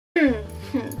Hey,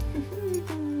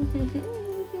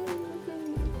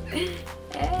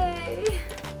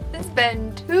 it's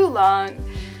been too long.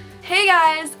 Hey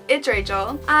guys, it's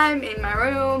Rachel. I'm in my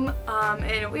room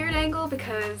in a weird angle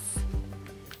because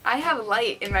I have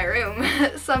light in my room,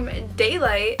 some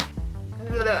daylight.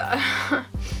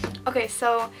 Okay,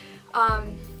 so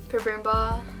for broom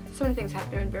ball, so many things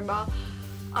happen in broom ball.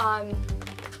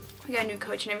 We got a new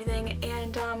coach and everything,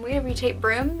 and we have retaped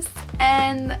brooms,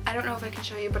 and I don't know if I can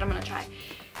show you, but I'm gonna try.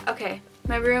 Okay,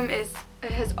 my broom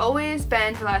has always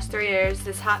been for the last 3 years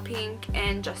this hot pink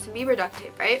and Justin Bieber duct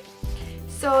tape, right?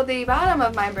 So the bottom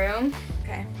of my broom,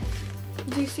 okay,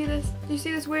 do you see this? Do you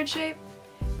see this weird shape?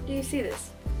 Do you see this?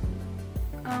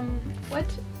 What?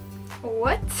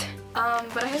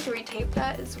 But I have to retape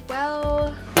that as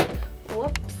well.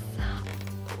 Whoops.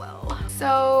 Well,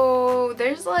 so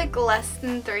there's like less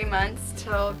than 3 months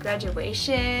till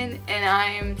graduation, and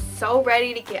I'm so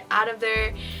ready to get out of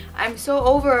there. I'm so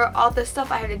over all the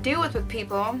stuff I have to deal with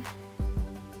people.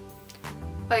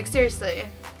 Like, seriously.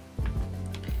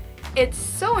 It's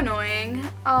so annoying.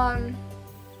 I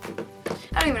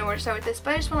don't even know where to start with this,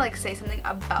 but I just want to like say something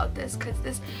about this because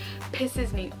this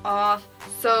pisses me off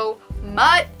so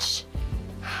much.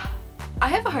 I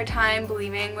have a hard time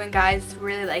believing when guys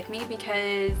really like me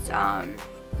because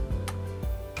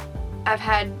I've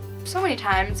had so many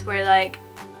times where like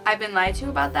I've been lied to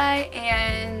about that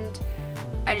and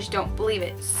I just don't believe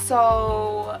it.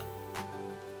 So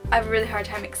I have a really hard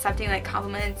time accepting like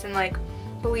compliments and like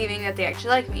believing that they actually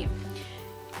like me.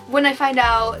 When I find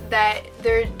out that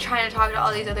they're trying to talk to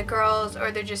all these other girls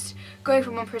or they're just going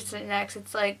from one person to the next,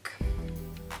 it's like,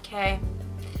 okay,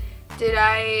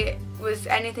 was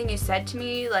anything you said to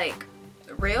me like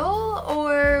real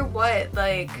or what?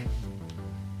 Like,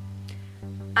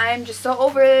 I'm just so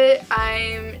over it.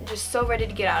 I'm just so ready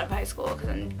to get out of high school because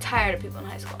I'm tired of people in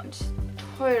high school. I'm just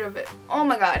tired of it. Oh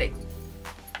my god,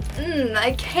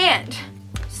 I can't.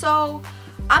 So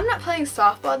I'm not playing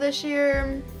softball this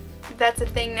year. That's a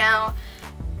thing now.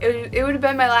 It would have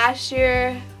been my last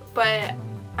year, but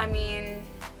I mean,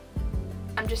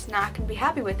 I'm just not gonna be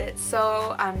happy with it,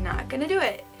 so I'm not gonna do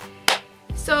it.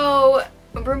 So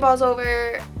when broom ball's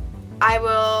over, I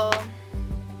will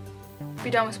be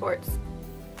done with sports,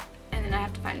 and then I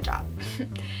have to find a job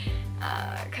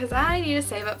because I need to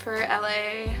save up for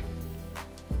LA.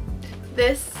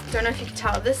 This, don't know if you can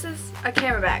tell, this is a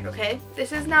camera bag, okay?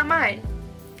 This is not mine.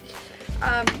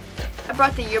 I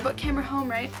brought the yearbook camera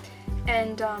home, right?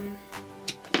 And I'm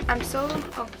so,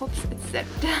 oh whoops, it's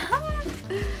zipped.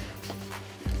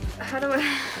 How do I,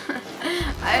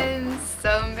 I'm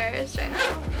so embarrassed right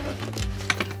now.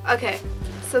 Okay,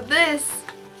 so this,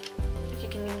 if you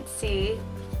can see,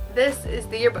 this is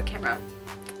the yearbook camera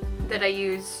that I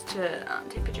use to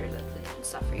take pictures of and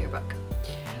stuff for yearbook.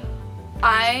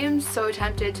 I am so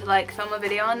tempted to like film a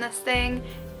video on this thing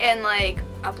and like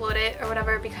upload it or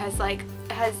whatever because like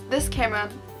it has this camera.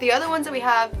 The other ones that we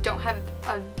have don't have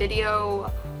a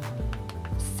video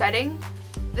setting.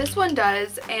 This one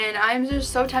does, and I'm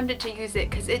just so tempted to use it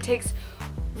because it takes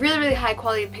really high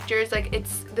quality pictures. Like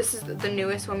this is the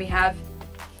newest one we have,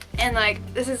 and like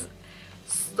this is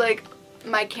like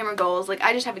my camera goals. Like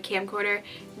I just have a camcorder.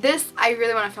 This I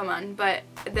really want to film on, but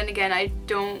then again I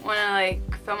don't want to like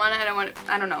film on it.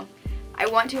 I don't know. I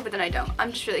want to, but then I don't.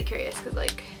 I'm just really curious because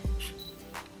like,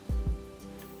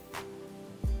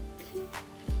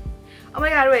 oh my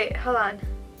god, wait, hold on.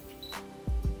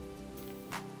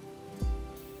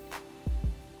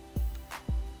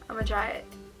 I'm gonna try it.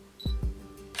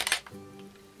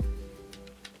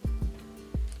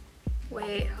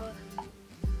 Wait, hold on.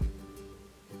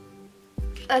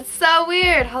 That's so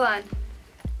weird. Hold on.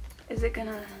 Is it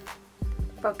gonna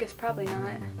focus? Probably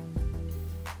not.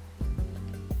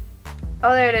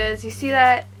 Oh, there it is. You see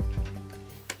that?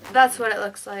 That's what it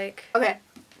looks like. Okay.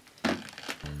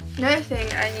 Another thing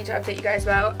I need to update you guys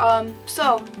about.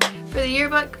 So for the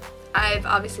yearbook, I've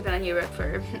obviously been on yearbook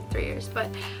for 3 years, but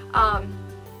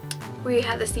we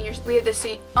have the seniors. We have this.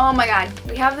 Oh my god,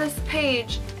 we have this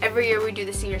page every year. We do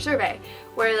the senior survey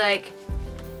where like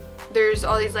there's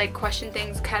all these like question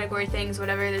things, category things,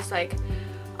 whatever. There's like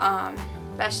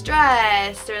best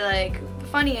dressed or like the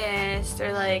funniest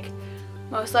or like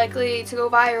most likely to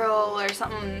go viral or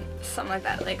something like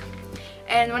that. Like,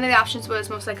 and one of the options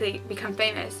was most likely to become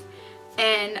famous,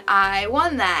 and I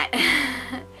won that.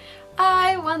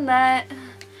 I won that,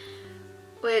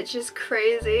 which is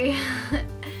crazy.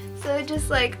 So just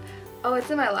like, oh,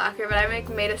 it's in my locker, but I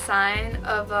made a sign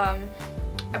of I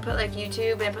put like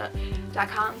YouTube and I put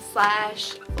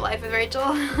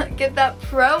 .com/lifewithrachel. Get that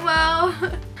promo.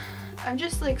 I'm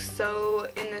just like so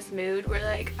in this mood where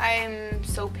like I'm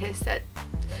so pissed at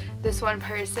this one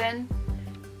person,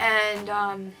 and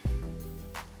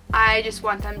I just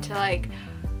want them to like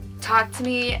talk to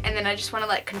me, and then I just want to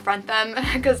like confront them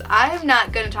because I'm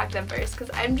not gonna talk to them first because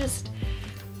I'm just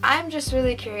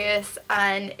really curious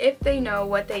on if they know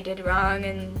what they did wrong,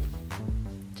 and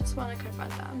just want to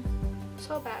confront them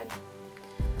so bad.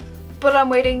 But I'm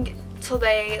waiting till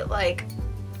they like,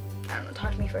 I don't know,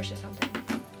 talk to me first or something.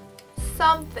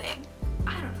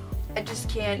 I don't know. I just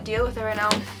can't deal with it right now.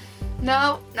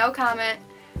 No comment.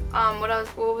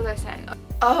 What was I saying?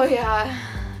 Oh yeah,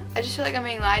 I just feel like I'm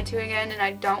being lied to again, and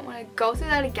I don't want to go through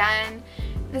that again.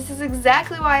 This is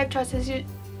exactly why I have trust issues.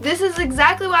 This is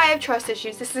exactly why I have trust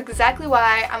issues. This is exactly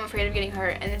why I'm afraid of getting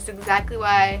hurt, and this is exactly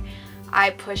why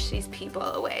I push these people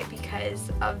away,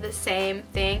 because of the same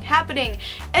thing happening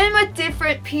and with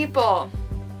different people.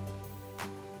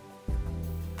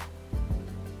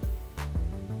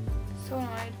 So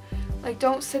annoyed. Like,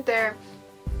 don't sit there,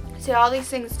 say all these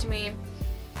things to me,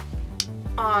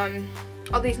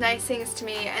 all these nice things to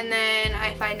me, and then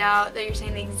I find out that you're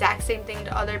saying the exact same thing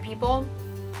to other people.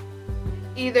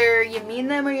 Either you mean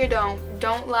them or you don't.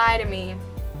 Don't lie to me.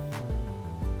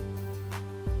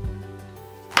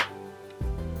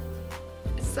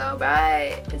 It's so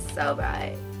bright. It's so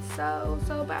bright. So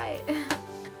bright.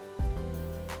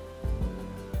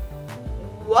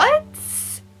 What?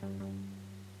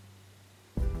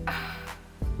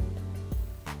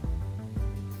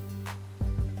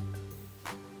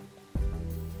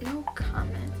 No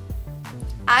comment.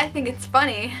 I think it's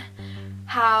funny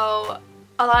how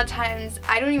a lot of times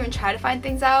I don't even try to find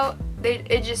things out.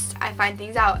 I find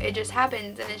things out. It just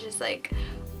happens, and it's just like,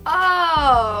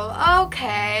 oh,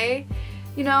 okay.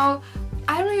 You know,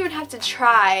 I don't even have to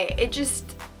try. It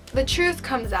just, the truth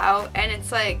comes out, and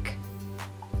it's like,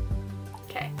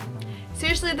 okay.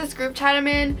 Seriously, this group chat I'm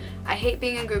in, I hate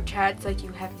being in group chats. Like,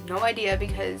 you have no idea,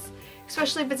 because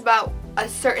especially if it's about a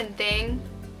certain thing,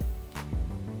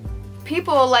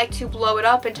 people like to blow it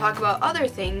up and talk about other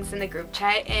things in the group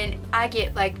chat, and I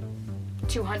get like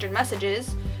 200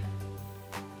 messages.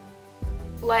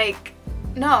 Like,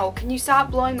 no, can you stop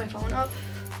blowing my phone up?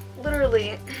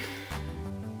 Literally.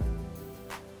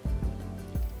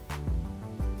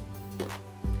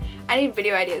 I need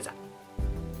video ideas.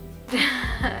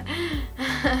 I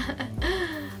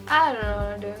don't know what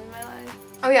I'm doing in my life.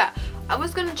 Oh yeah, I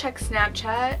was gonna check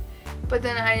Snapchat, but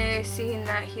then I seen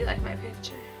that he liked my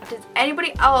picture. Does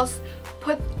anybody else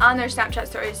put on their Snapchat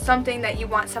stories something that you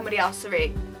want somebody else to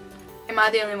read? Am I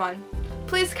the only one?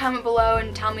 Please comment below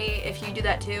and tell me if you do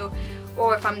that too,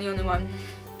 or if I'm the only one.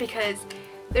 Because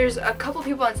there's a couple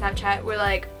people on Snapchat where,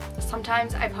 like,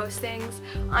 sometimes I post things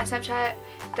on Snapchat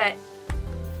that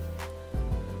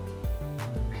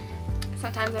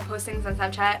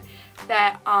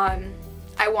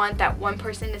I want that one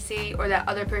person to see or that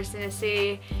other person to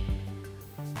see.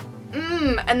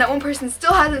 And that one person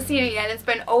still hasn't seen it yet. It's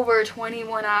been over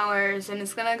 21 hours, and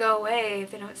it's gonna go away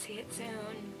if they don't see it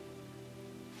soon.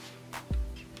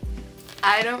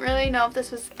 I don't really know if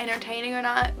this was entertaining or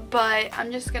not, but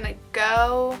I'm just gonna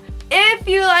go. If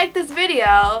you like this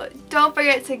video, don't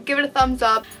forget to give it a thumbs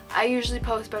up. I usually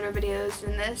post better videos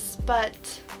than this,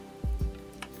 but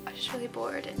I was just really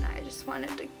bored and I just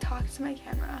wanted to talk to my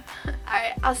camera.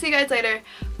 Alright, I'll see you guys later.